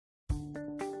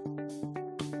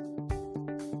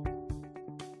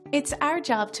It's our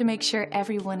job to make sure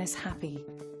everyone is happy.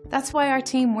 That's why our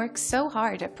team works so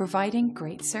hard at providing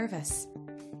great service.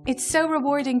 It's so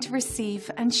rewarding to receive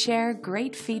and share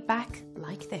great feedback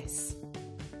like this.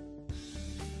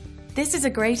 This is a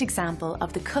great example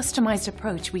of the customized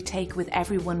approach we take with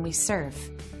everyone we serve.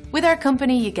 With our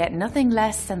company, you get nothing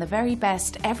less than the very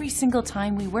best every single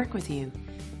time we work with you.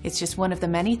 It's just one of the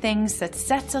many things that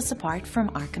sets us apart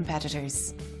from our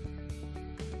competitors.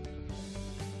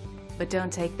 But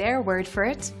don't take their word for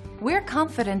it. We're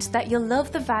confident that you'll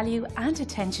love the value and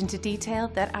attention to detail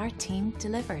that our team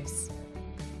delivers.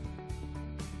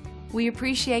 We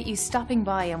appreciate you stopping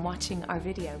by and watching our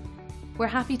video. We're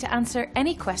happy to answer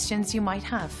any questions you might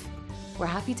have. We're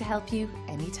happy to help you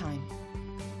anytime.